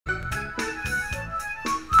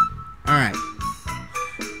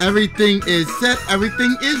Everything is set.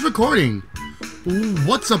 Everything is recording.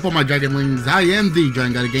 What's up, all my dragonlings? I am the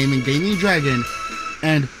Dragon God of Gaming, Damian Dragon,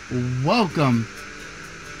 and welcome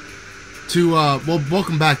to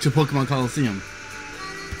welcome back to Pokemon Colosseum.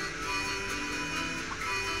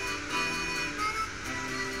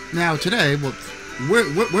 Now today, what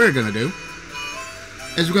we're gonna do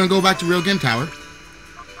is we're gonna go back to Realgam Tower,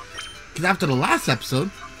 because after the last episode,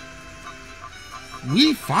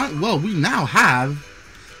 we now have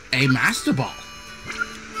a Master Ball,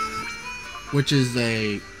 which is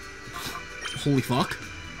a holy fuck.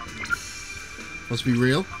 Let's be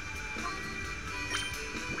real.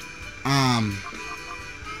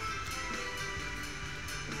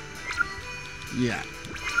 Yeah.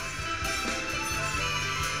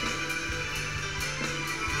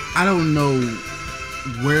 I don't know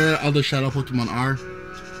where other Shadow Pokemon are,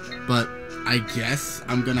 but I guess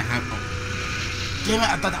I'm gonna have. Oh, damn it!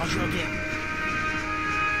 I thought that was Realgam.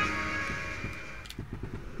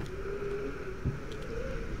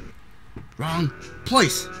 Wrong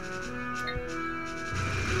place.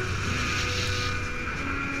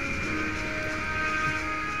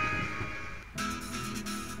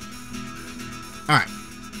 Alright.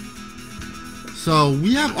 So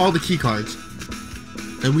we have all the key cards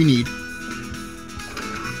that we need.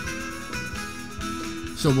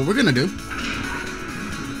 So what we're gonna do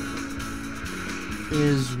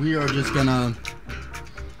is we are just gonna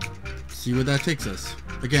see where that takes us.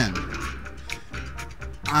 Again,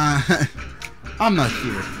 I'm not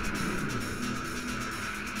here.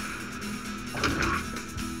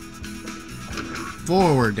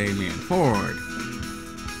 Forward, Damian, forward.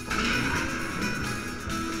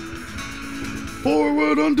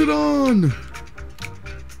 Forward unto dawn!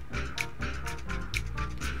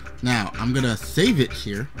 Now, I'm gonna save it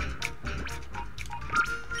here.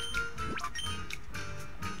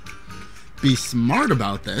 Be smart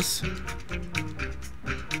about this.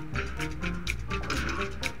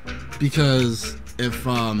 Because if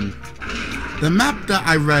the map that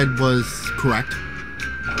I read was correct,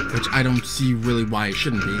 which I don't see really why it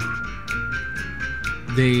shouldn't be,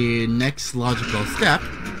 the next logical step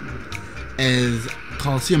is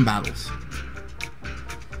Colosseum battles.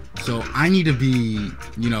 So I need to be,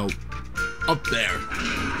 you know, up there.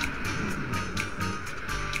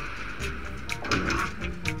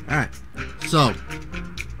 Alright, so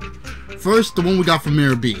first the one we got from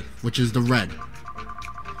Mirror B, which is the red.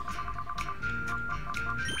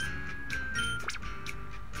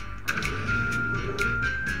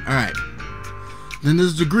 Alright, then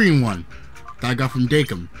there's the green one that I got from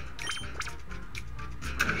Dakum.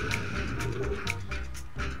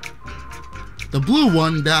 The blue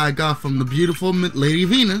one that I got from the beautiful Lady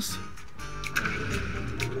Venus.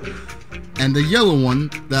 And the yellow one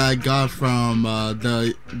that I got from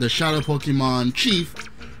the Shadow Pokemon Chief,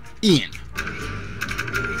 Ian.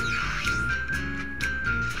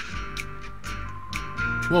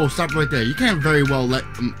 Whoa, stop right there. You can't very well let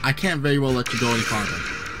I can't very well let you go any farther.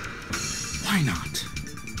 Why not?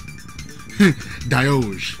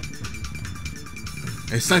 Dioge.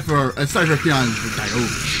 A Cypher Peon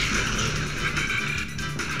Dioge.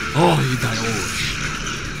 Oh, he Dioge.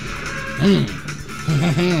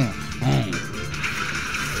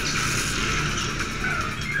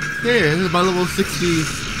 Here, this is my level 60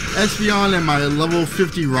 Espeon and my level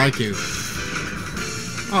 50 Raikou.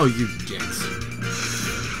 Oh, you dicks.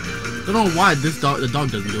 Don't know why the dog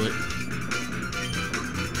doesn't do it.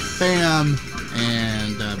 Bam,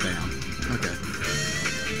 and bam. Okay.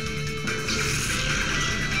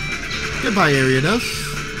 Goodbye, Ariados,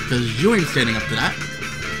 because you ain't standing up to that.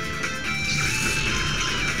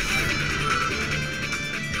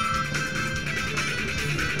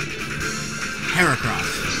 Heracross,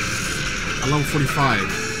 a level 45.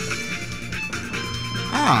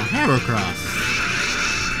 Ah, Heracross.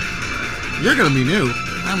 You're gonna be new.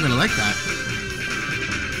 I'm gonna like that.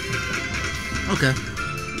 Okay.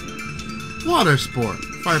 Water Sport.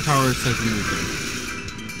 Firepower says anything.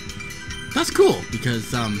 That's cool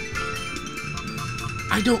because I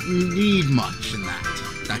don't need much in that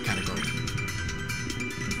category.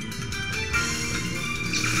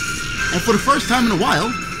 And for the first time in a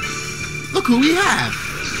while, look who we have!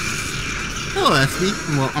 Hello, Espy.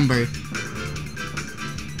 Well, I'm very...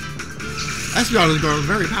 Espeon is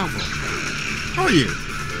very powerful. How are you?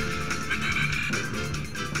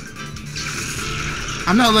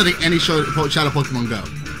 I'm not letting any Shadow Pokemon go.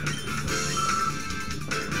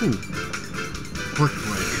 Ooh. Brick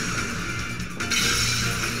break.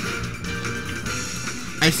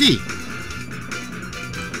 I see.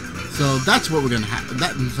 So that's what we're gonna have.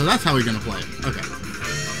 So that's how we're gonna play it. Okay.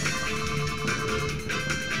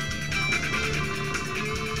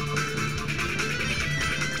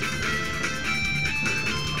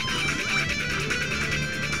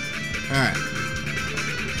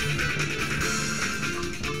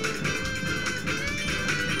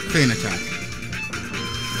 Feint attack.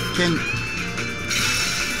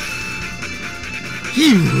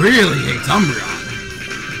 He really hates Umbreon.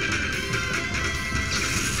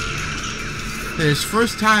 His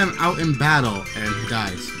first time out in battle, and he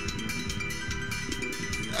dies.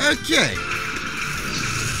 Okay.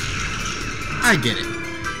 I get it.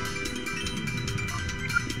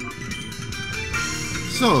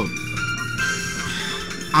 So,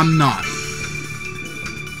 I'm not.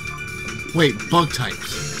 Wait, bug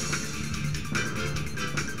types.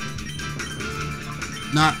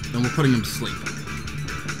 Not, then we're putting him to sleep.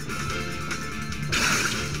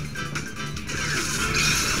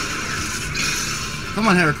 Come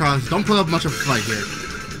on, Heracross, don't put up much of a fight here.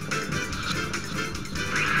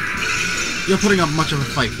 You're putting up much of a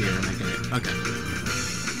fight here, and I get it. Okay.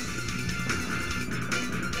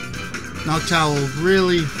 Noctowl,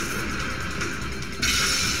 really?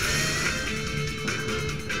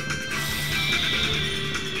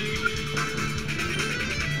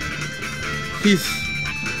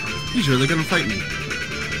 He's really gonna fight me.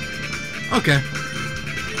 Okay.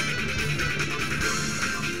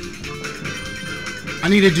 I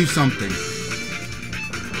need to do something.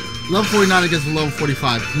 Level 49 against level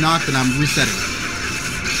 45. If not, then I'm resetting.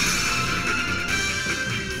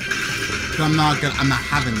 I'm not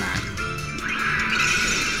having that.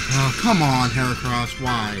 Oh, come on, Heracross,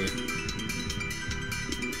 why?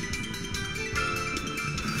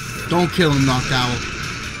 Don't kill him, Noctowl.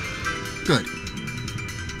 Good.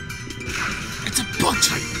 It's a bug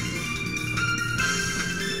type.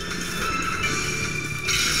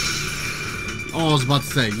 Oh, I was about to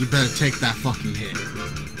say, you better take that fucking hit.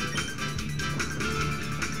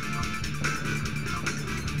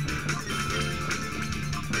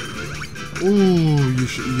 Ooh,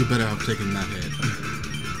 you better have taken that hit.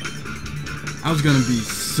 I was gonna be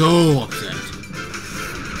so upset.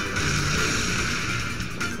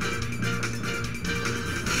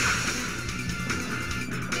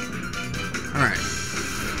 Alright.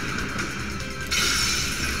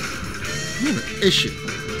 You have an issue.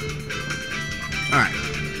 Alright.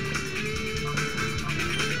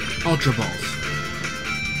 Ultra Balls.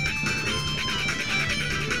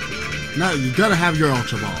 Now you gotta have your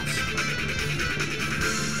Ultra Balls.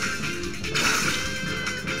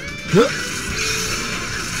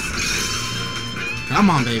 Come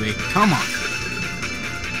on, baby. Come on.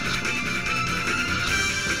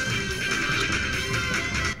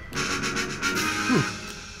 Whew.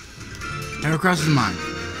 Heracross is mine.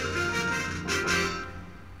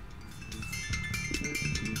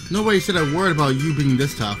 Nobody said a word about you being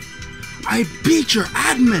this tough. I beat your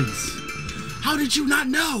admins! How did you not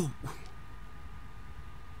know?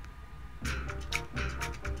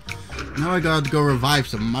 Now I gotta go revive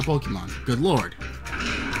some of my Pokemon. Good lord.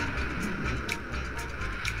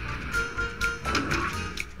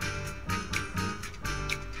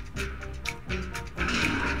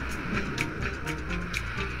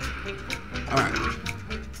 Alright.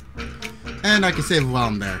 And I can save while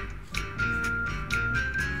I'm there.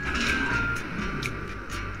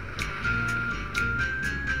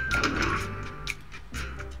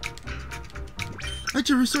 Did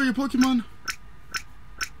you restore your Pokemon?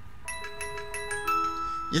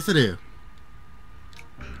 Yes, I do.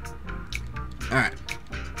 Alright.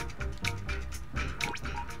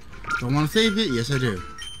 Do I want to save it? Yes, I do.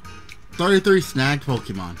 33 snagged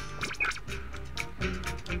Pokemon.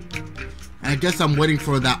 And I guess I'm waiting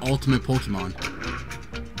for that ultimate Pokemon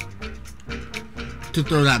to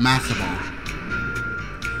throw that Master Ball.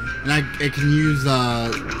 And I can use,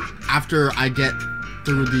 after I get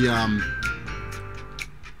through the,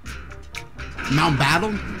 Mount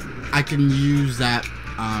Battle, I can use that,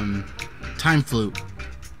 Time Flute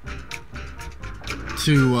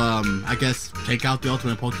to, I guess, take out the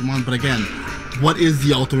ultimate Pokemon. But again, what is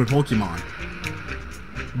the ultimate Pokemon?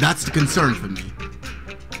 That's the concern for me.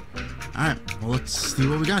 Alright, well, let's see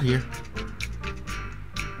what we got here.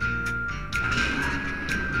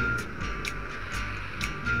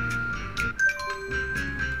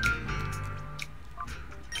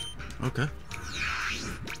 Okay.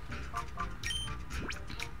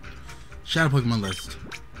 Shadow Pokemon list.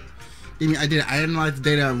 I did. I analyzed the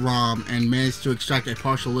data ROM and managed to extract a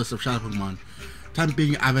partial list of Shadow Pokemon. Time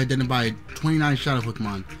being, I've identified 29 Shadow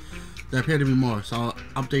Pokemon. There appear to be more, so I'll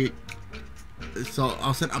update. So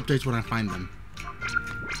I'll send updates when I find them.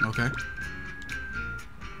 Okay.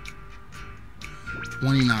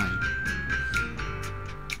 29.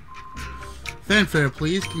 Fanfare,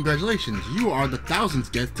 please. Congratulations. You are the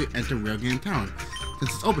 1000th guest to enter Realgam Tower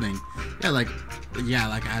since its opening. Yeah,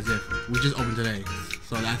 like as if we just opened today.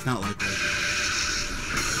 So that's not likely.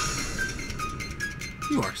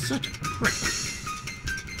 You are such a prick.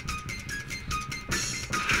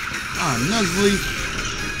 Nuzzly.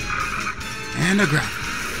 And a grab.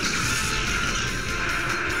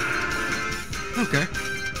 Okay.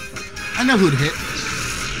 I know who to hit.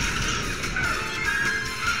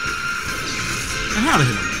 And how to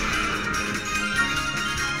hit him.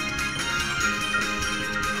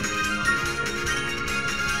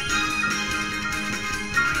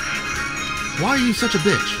 Why are you such a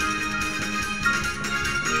bitch?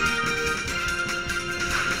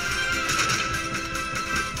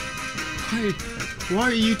 Why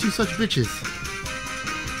are you two such bitches?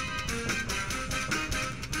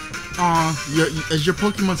 Aw, is your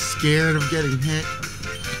Pokemon scared of getting hit?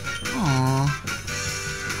 Aw.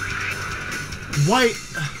 Why?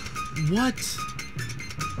 What?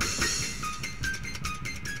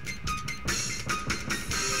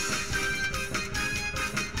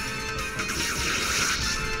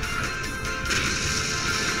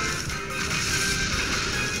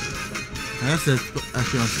 That's it. That's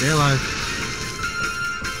gonna stay alive.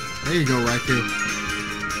 There you go, Raikou.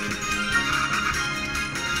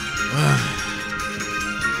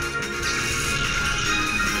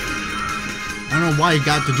 I don't know why he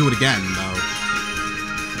got to do it again, though.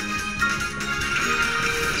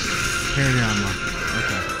 Parry down one.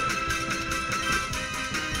 Okay.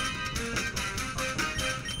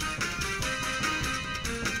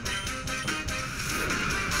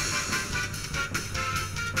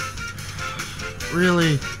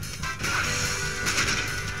 Really?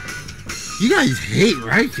 You guys hate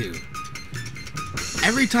Raikou.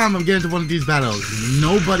 Every time I'm getting to one of these battles,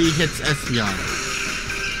 nobody hits Espeon.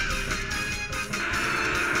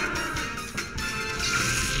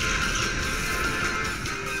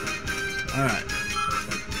 Alright.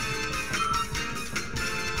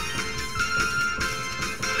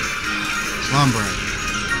 Lumber.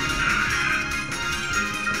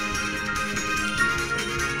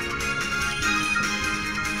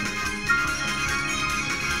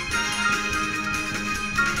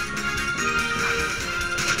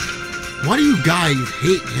 Why do you guys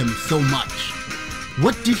hate him so much?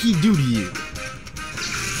 What did he do to you?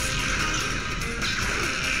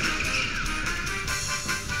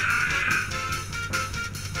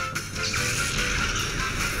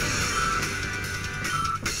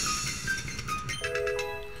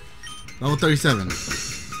 Level 37.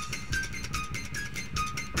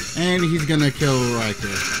 And he's gonna kill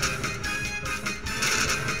Raikou.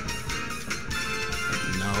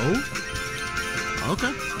 No?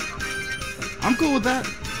 Okay. I'm cool with that.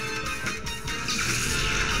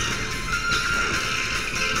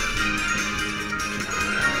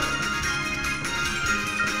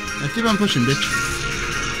 Now keep on pushing, bitch.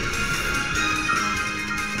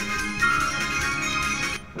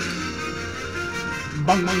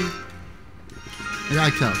 Bang bang. I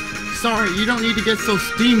gotta tell. Sorry, you don't need to get so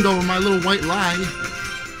steamed over my little white lie.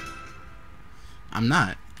 I'm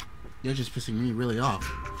not. You're just pissing me really off.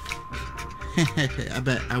 I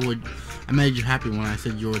bet I would. I made you happy when I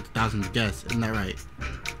said you were the 1000th guest. Isn't that right?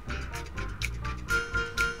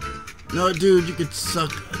 No, dude, you could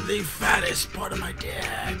suck the fattest part of my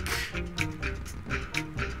dick.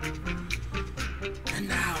 And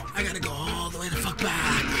now I gotta go all the way the fuck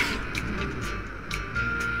back.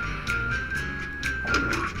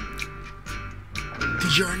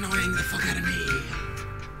 Cause you're annoying the fuck out of me.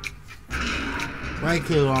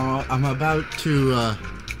 Raikou, I'm about to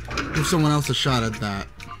give someone else a shot at that.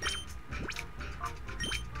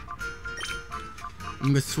 I'm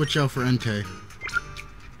gonna switch out for Entei.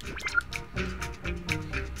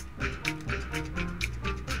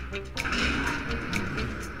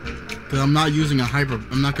 Cause I'm not using a hyper.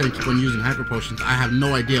 I'm not gonna keep on using hyper potions. I have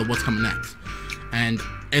no idea what's coming next, and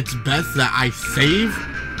it's best that I save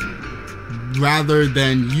rather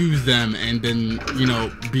than use them and then, you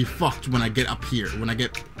know, be fucked when I get up here, when I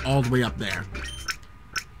get all the way up there.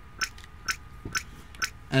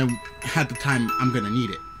 And at the time, I'm gonna need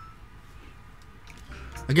it.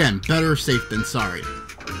 Again, better safe than sorry.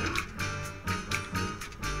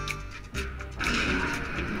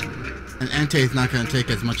 And Entei is not gonna take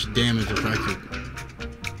as much damage as Raikou.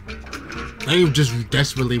 They just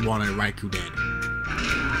desperately wanted Raikou dead.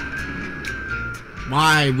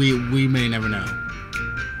 Why, we may never know.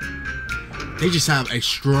 They just have a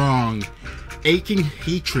strong, aching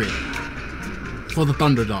hatred for the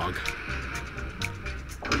Thunderdog.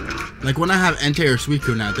 Like when I have Entei or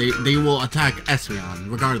Suicune now, they will attack Espeon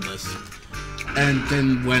regardless. And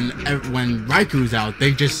then when Raikou's out,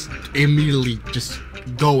 they just immediately just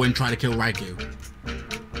go and try to kill Raikou.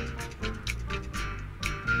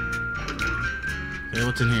 Okay,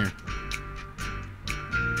 what's in here?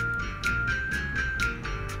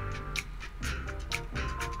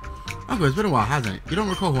 Okay, it's been a while, hasn't it? You don't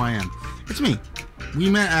recall who I am. It's me. We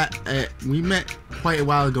met quite a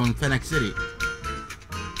while ago in Fennec City.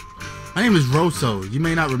 My name is Rosso. You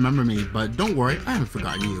may not remember me, but don't worry, I haven't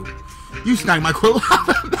forgotten you. You snagged my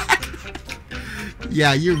Quilava back.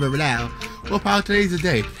 Yeah, you remember now. Well, pal, today's the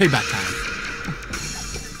day. Payback time.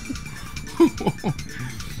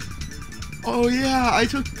 Oh yeah,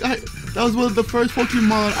 that was one of the first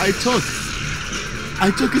Pokemon I took.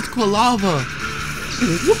 I took his Quilava.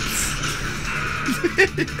 Whoops.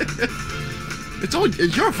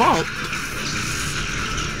 It's your fault.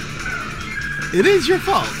 It is your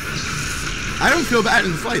fault. I don't feel bad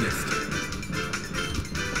in the slightest.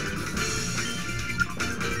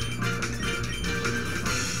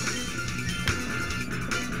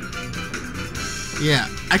 Yeah,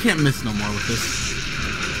 I can't miss no more with this.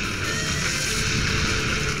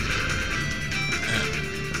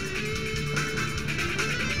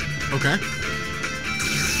 Okay.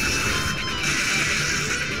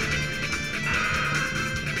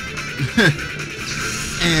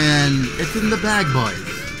 And it's in the bag, boys.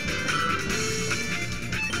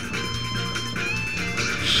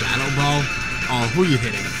 Shadow Ball? Oh, who are you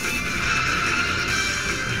hitting?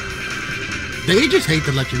 They just hate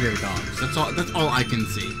the legendary dogs. That's all I can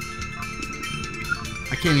see.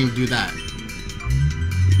 I can't even do that.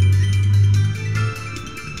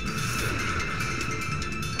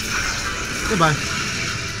 Goodbye.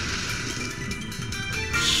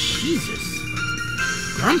 Jesus.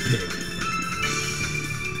 Grumpig.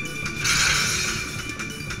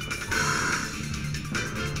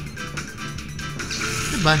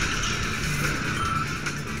 Goodbye.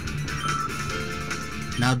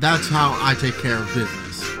 Now that's how I take care of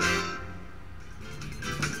business.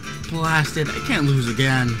 Blasted. I can't lose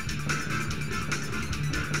again.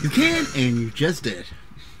 You can, and you just did.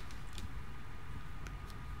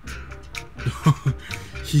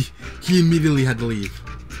 He immediately had to leave.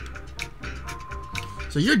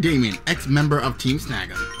 So you're Damian, ex-member of Team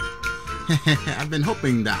Snag'em. I've been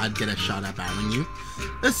hoping that I'd get a shot at battling you.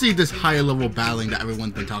 Let's see this higher level battling that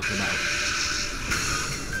everyone's been talking about.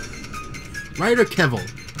 Ryder Kevel.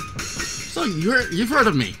 So you've heard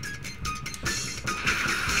of me.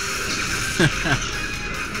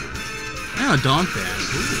 I'm a Dawn fan.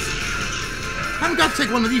 Ooh. Haven't got to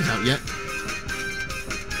take one of these out yet.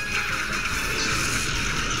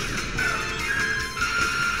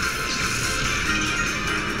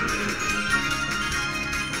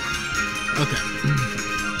 Okay.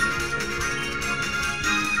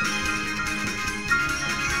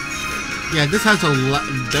 Yeah, this has a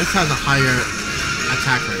higher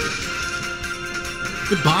attack rate.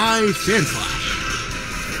 Goodbye, Sand Slash.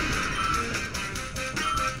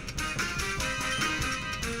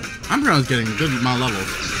 Umbreon's getting a good amount of levels.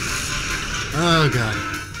 Oh god.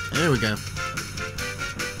 There we go.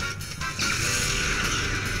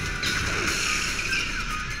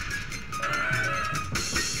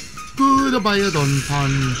 Goodbye,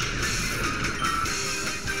 Donphan.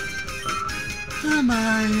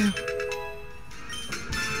 Bye-bye.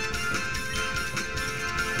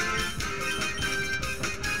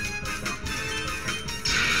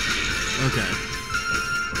 Okay.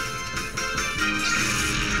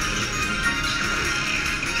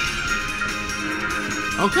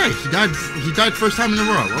 Okay, he died first time in a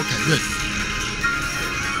row. Okay, good.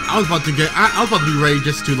 I was about to be ready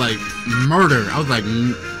just to like murder. I was like,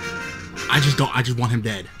 I just want him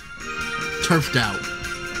dead. Turfed out.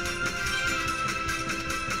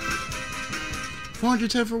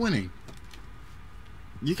 410 for winning.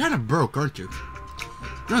 You kind of broke, aren't you?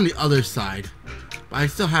 You're on the other side, but I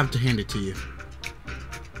still have to hand it to you.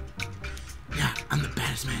 Yeah, I'm the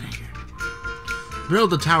baddest man in here.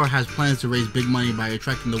 Realgam Tower has plans to raise big money by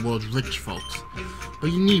attracting the world's rich folks.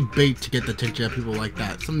 But you need bait to get the attention of people like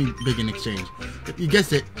that. Something big in exchange. You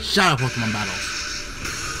guessed it, Shadow Pokemon battles.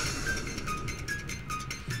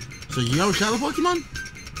 So you know Shadow Pokemon?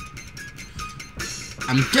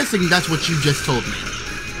 I'm guessing that's what you just told me.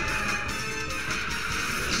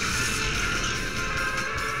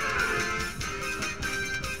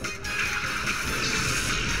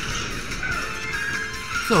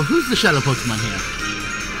 So who's the Shadow Pokemon here?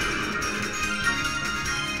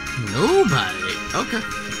 Nobody. Okay.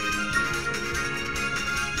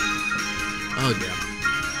 Oh damn.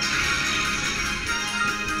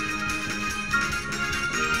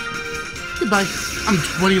 Goodbye. I'm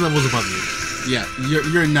 20 levels above you. Yeah,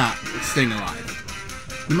 you're not staying alive.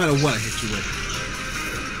 No matter what I hit you with.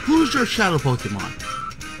 Who's your Shadow Pokemon?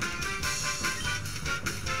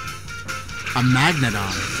 A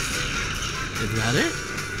Magnodon. Is that it?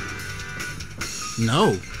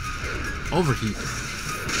 No. Overheat.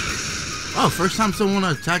 Oh, first time someone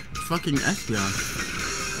attacked fucking Espeon.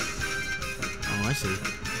 Oh, I see.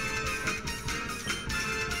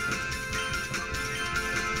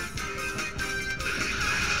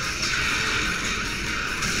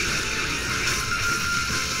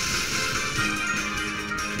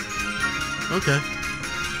 Okay.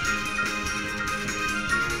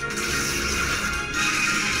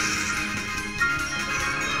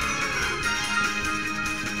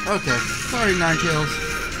 Okay. Sorry, Ninetales.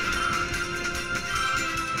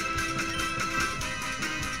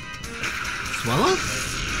 Swallow?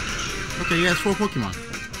 Okay, he has 4 Pokemon.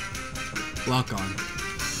 Lock on.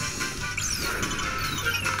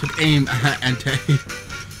 Took aim at Entei.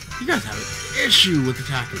 You guys have an issue with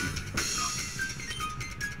attacking.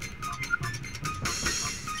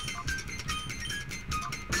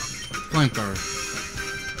 Flamethrower.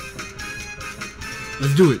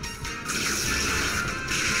 Let's do it.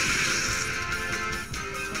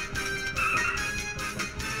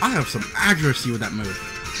 I have some accuracy with that move.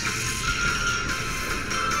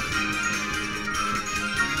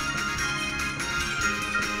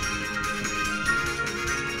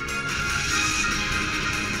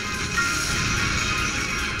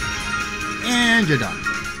 And you're done.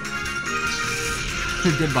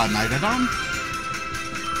 Goodbye, Megalodon.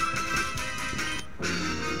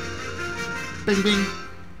 Bing, bing.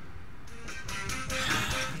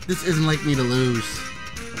 This isn't like me to lose.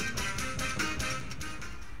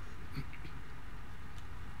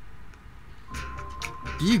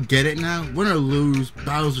 Do you get it now? Win or lose,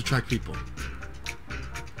 battles attract people.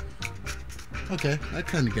 Okay, I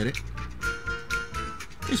kinda get it.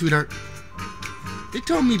 Hey, sweetheart. They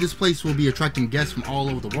told me this place will be attracting guests from all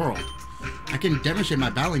over the world. I can demonstrate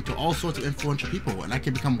my battling to all sorts of influential people, and I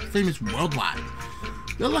can become famous worldwide.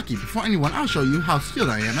 You're lucky. Before anyone, I'll show you how skilled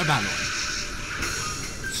I am at battling.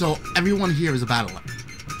 So, everyone here is a battler.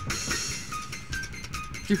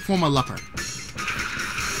 You form a leper. A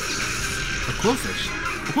quillfish.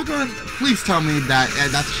 A Pokemon, please tell me that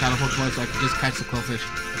that's a shadow Pokemon so I can just catch the quillfish.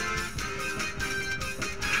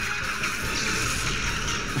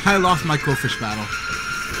 I lost my quillfish battle.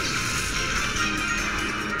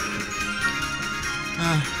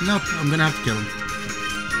 Nope, I'm gonna have to kill him.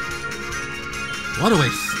 What a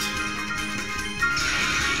waste.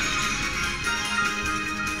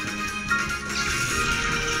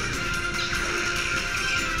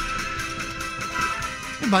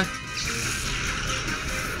 Goodbye.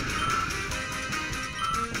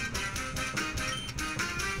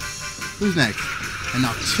 Who's next? An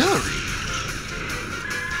artillery?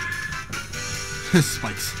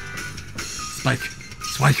 Spikes. Spike.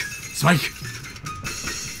 Spike. Spike.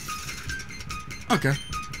 Okay.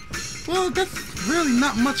 Well, that's really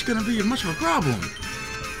not gonna be much of a problem.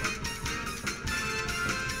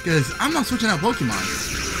 Because I'm not switching out Pokemon.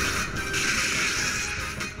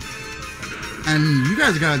 And you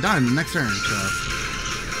guys are gonna die in the next turn, so.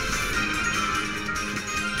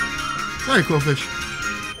 Sorry, Quillfish.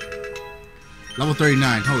 Level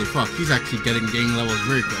 39. Holy fuck, he's actually gaining levels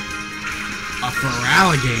very quick. A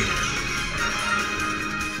Realgam.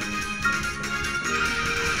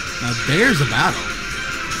 Now there's a battle.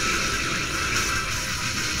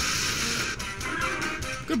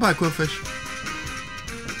 Goodbye, Quillfish.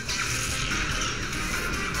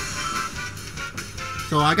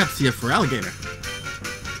 So I got to see a Realgator.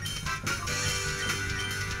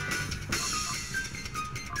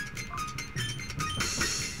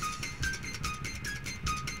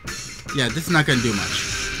 Yeah, this is not gonna do much.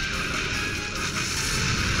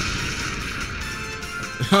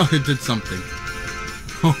 Oh, it did something.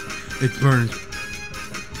 Oh, it burned.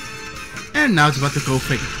 And now it's about to go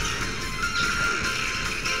fake.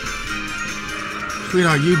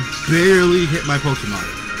 Sweetheart, you barely hit my Pokemon.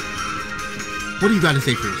 What do you got to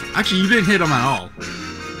say for yourself? Actually, you didn't hit them at all.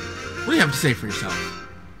 What do you have to say for yourself?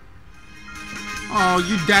 Oh,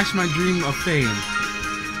 you dashed my dream of fame.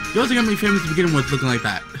 You wasn't gonna be famous to begin with looking like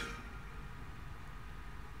that.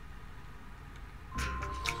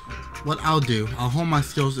 What I'll do, I'll hone my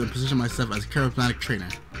skills and position myself as a charismatic trainer.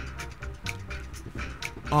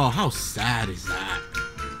 Oh, how sad is that?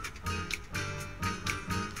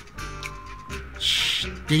 Shh,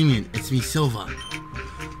 Damian, it's me, Silva.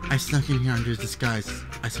 I snuck in here under disguise.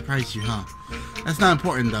 I surprised you, huh? That's not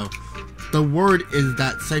important, though. The word is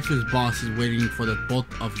that Cypher's boss is waiting for the both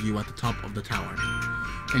of you at the top of the tower.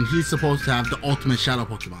 And he's supposed to have the ultimate shadow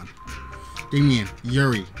Pokemon. Damian,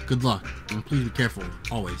 Yuri, good luck. And please be careful,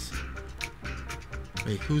 always.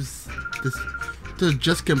 Wait, who's this? This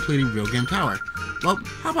just completing Realgam Tower. Well,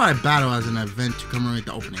 how about I battle as an event to commemorate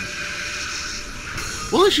the opening?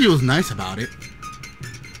 Well, she was nice about it.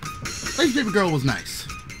 At least Baby Girl was nice.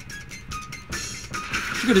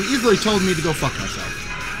 She could have easily told me to go fuck myself.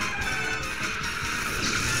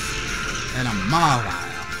 And a Mawile.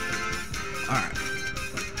 Alright.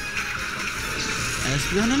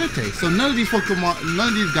 Espionanete. So none of these Pokemon, none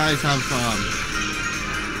of these guys have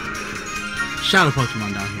Shadow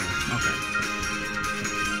Pokemon down here. Okay.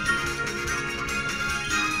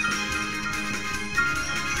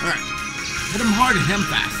 Alright. Hit him hard and hit him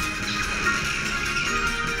fast.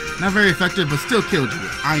 Not very effective, but still killed you.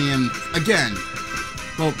 I am, again,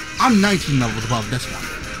 well, I'm 19 levels above this one.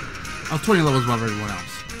 I was 20 levels above everyone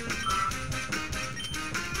else.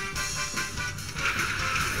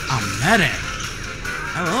 A medic!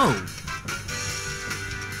 Hello!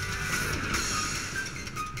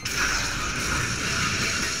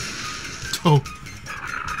 Oh.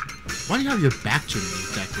 Why do you have your back to me,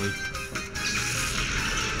 exactly?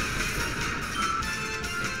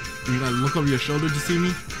 You gotta look over your shoulder to see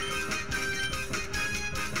me?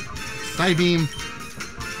 Side beam,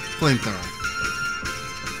 flamethrower.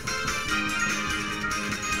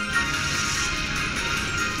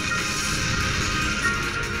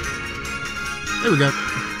 There we go.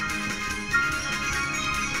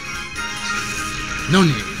 No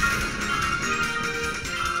need.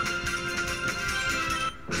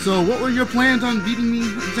 So, what were your plans on beating me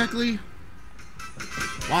exactly?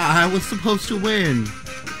 Wow, I was supposed to win.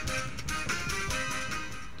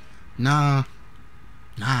 Nah.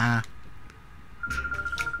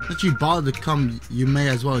 Since you bothered to come, you may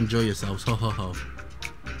as well enjoy yourselves. Ho ho ho.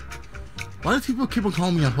 Why do people keep on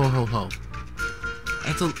calling me a ho ho ho?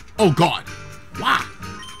 That's a. Oh god. Wow.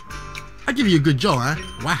 I give you a good joke, huh?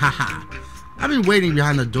 Wahaha. I've been waiting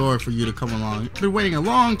behind the door for you to come along. I've been waiting a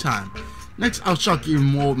long time. Next, I'll shock you even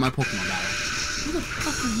more with my Pokemon battle. Who the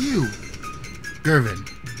fuck are you? Gurvin.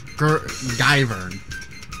 Guyvern.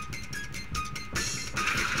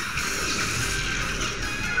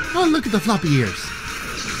 Oh, look at the floppy ears.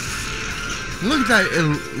 Look at that.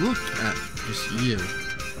 Look at just you.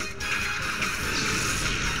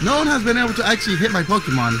 No one has been able to actually hit my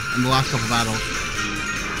Pokemon in the last couple battles.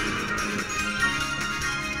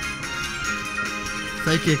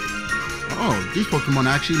 Psychic. Oh, these Pokemon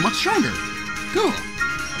are actually much stronger. Cool.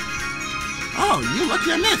 Oh, you're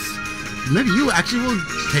lucky I missed. Maybe you actually will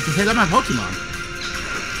take a hit at my Pokemon.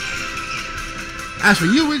 As for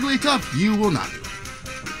you, Wigglytuff, you will not be.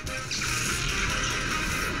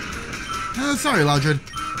 Sorry, Loudred.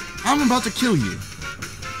 I'm about to kill you.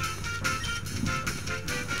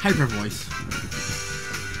 Hyper voice.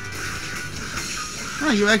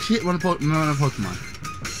 Oh, you actually hit one Pokemon.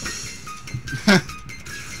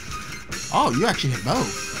 Oh, you actually hit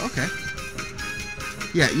both. Okay.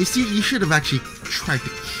 Yeah, you see, you should have actually tried to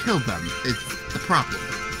kill them. It's the problem.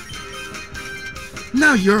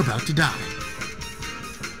 Now you're about to die.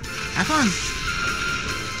 Have fun.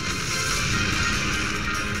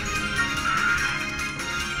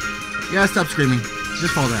 Yeah, stop screaming.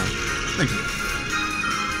 Just fall down. Thank you.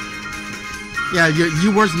 Yeah,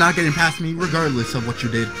 you were not getting past me, regardless of what you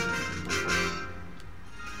did.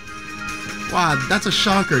 Wow, that's a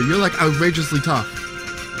shocker. You're like outrageously tough.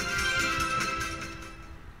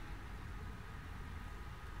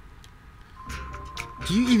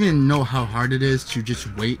 Do you even know how hard it is to just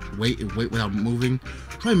wait without moving?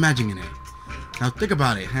 Try imagining it. Now think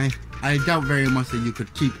about it, hey? I doubt very much that you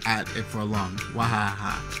could keep at it for long.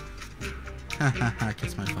 Wahaha. Hahaha,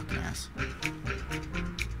 kiss my fucking ass.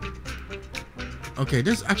 Okay,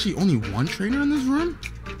 there's actually only one trainer in this room?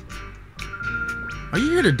 Are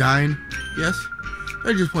you here to dine? Yes?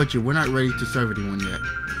 I just point you, we're not ready to serve anyone yet.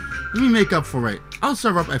 Let me make up for it. I'll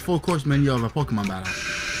serve up a full course menu of a Pokemon battle.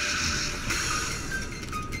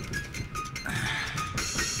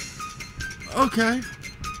 Okay.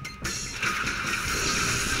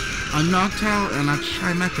 A Noctowl and a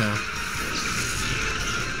Chimecho.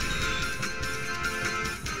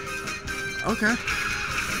 Okay.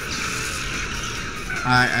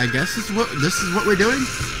 I guess this is what we're doing.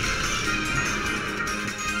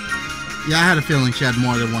 Yeah, I had a feeling she had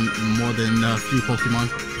more than a few Pokemon.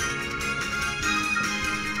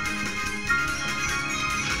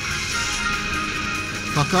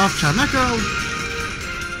 Fuck off, Chimecho!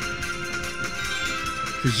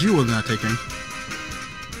 Because you were not taking.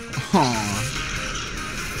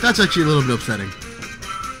 Aww. That's actually a little bit upsetting.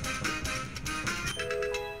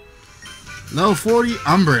 Level 40,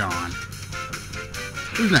 Umbreon.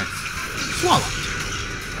 Who's next? Swallow.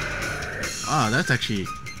 Ah, that's actually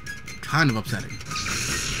kind of upsetting.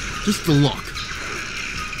 Just the look.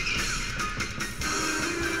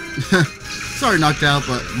 Sorry, Noctowl,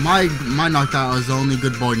 but my Noctowl is the only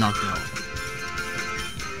good boy Noctowl.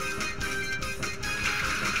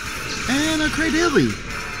 And a Cradilly.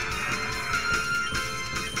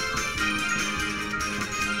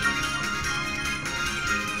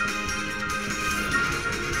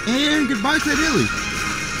 And goodbye, Cradilly.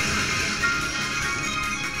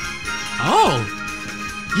 Oh,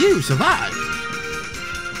 you survived.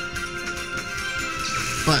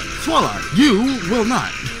 But Swallow, you will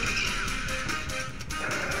not.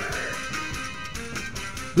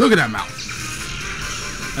 Look at that mouth.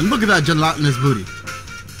 And look at that gelatinous booty.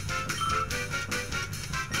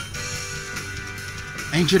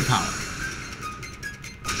 Ancient power.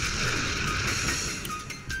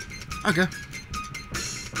 Okay.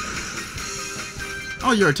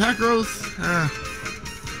 Oh, your attack rose?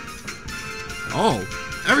 Oh,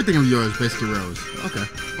 everything of yours basically rose. Okay.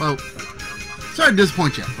 Well, sorry to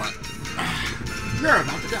disappoint you, but you're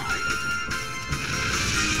about to die.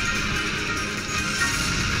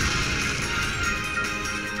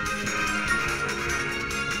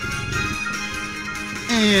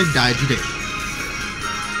 And died you did.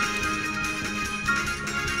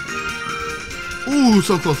 Ooh,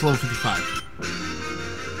 so close to level 55.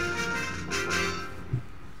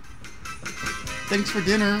 Thanks for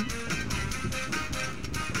dinner.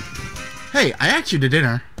 Hey, I asked you to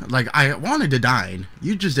dinner. Like, I wanted to dine.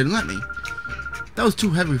 You just didn't let me. That was too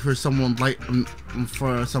heavy for someone light,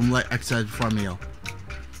 for some light exercise for a meal.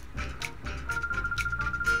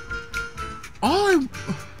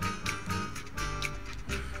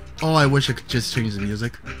 Oh, I wish I could just change the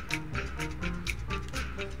music.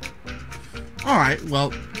 Alright,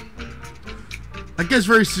 well, I guess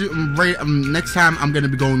very soon, next time I'm gonna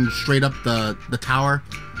be going straight up the tower.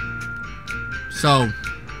 So,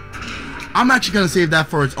 I'm actually gonna save that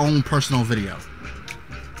for its own personal video.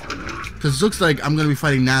 Because it looks like I'm gonna be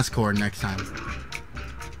fighting NASCAR next time.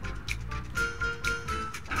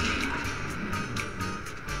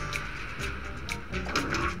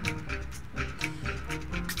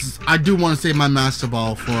 I do want to save my Master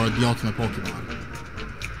Ball for the Ultimate Pokemon.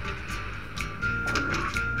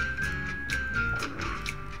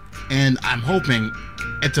 And I'm hoping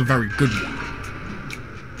it's a very good one.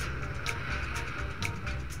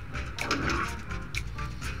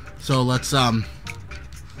 So let's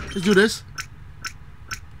do this.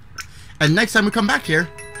 And next time we come back here,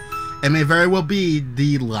 it may very well be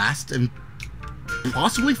the last and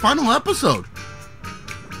possibly final episode.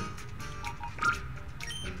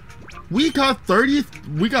 We got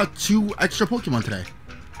 2 extra Pokemon today.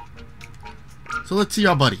 So let's see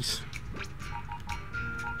our buddies.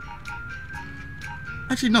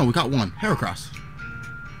 Actually, no, we got 1. Heracross.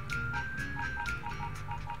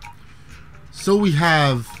 So we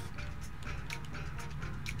have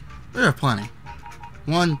plenty.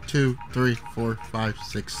 1, 2, 3, 4, 5,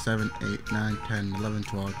 6, 7, 8, 9, 10, 11,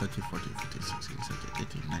 12, 13, 14, 15, 16, 17,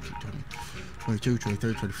 18, 19, 20, 22,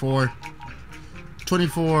 23, 24,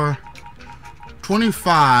 24,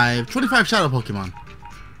 25 Shadow Pokemon.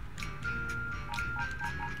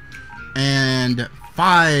 And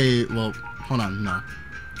 5, well, hold on, no.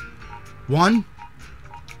 1,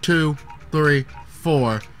 2, 3,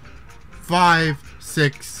 4, 5,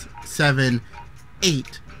 6, 7,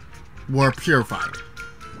 8 were purified.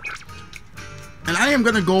 And I am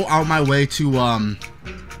gonna go out my way to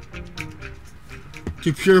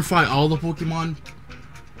purify all the Pokemon.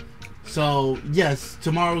 So yes,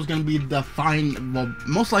 tomorrow's gonna be the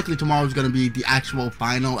most likely tomorrow's gonna be the actual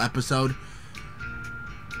final episode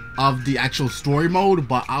of the actual story mode,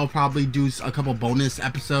 but I'll probably do a couple bonus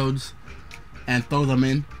episodes and throw them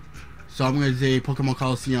in. So I'm gonna say Pokemon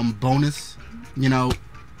Colosseum bonus, you know,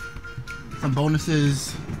 some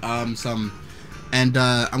bonuses, I'm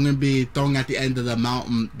gonna be throwing at the end of the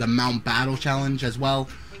Mount Battle Challenge as well.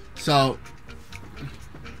 So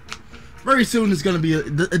very soon there's gonna be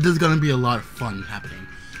a lot of fun happening.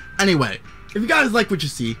 Anyway, if you guys like what you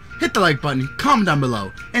see, hit the like button, comment down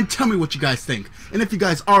below, and tell me what you guys think. And if you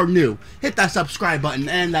guys are new, hit that subscribe button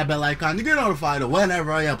and that bell icon to get notified of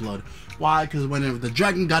whenever I upload. Why? Because whenever the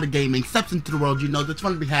Dragon God of Gaming steps into the world, you know there's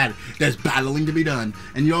fun to be had, there's battling to be done,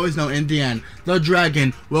 and you always know in the end, the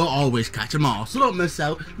dragon will always catch them all. So don't miss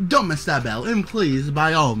out, don't miss that bell, and please,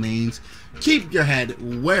 by all means, keep your head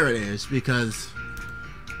where it is, because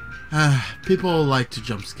people like to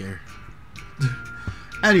jump scare.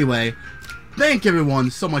 Anyway, thank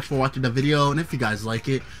everyone so much for watching the video, and if you guys like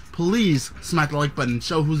it, please smack the like button,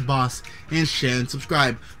 show who's boss, and share and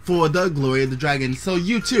subscribe for the glory of the dragon, so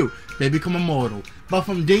you too may become immortal. But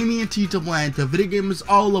from Damian to YouTube Land to video gamers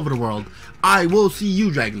all over the world, I will see you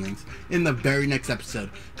Dragonlings in the very next episode.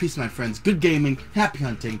 Peace my friends, good gaming, happy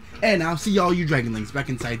hunting, and I'll see all you Dragonlings back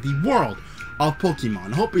inside the world of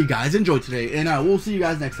Pokemon. Hope you guys enjoyed today, and I will see you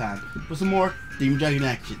guys next time for some more Demon Dragon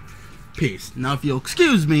action. Peace. Now if you'll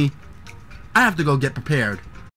excuse me, I have to go get prepared.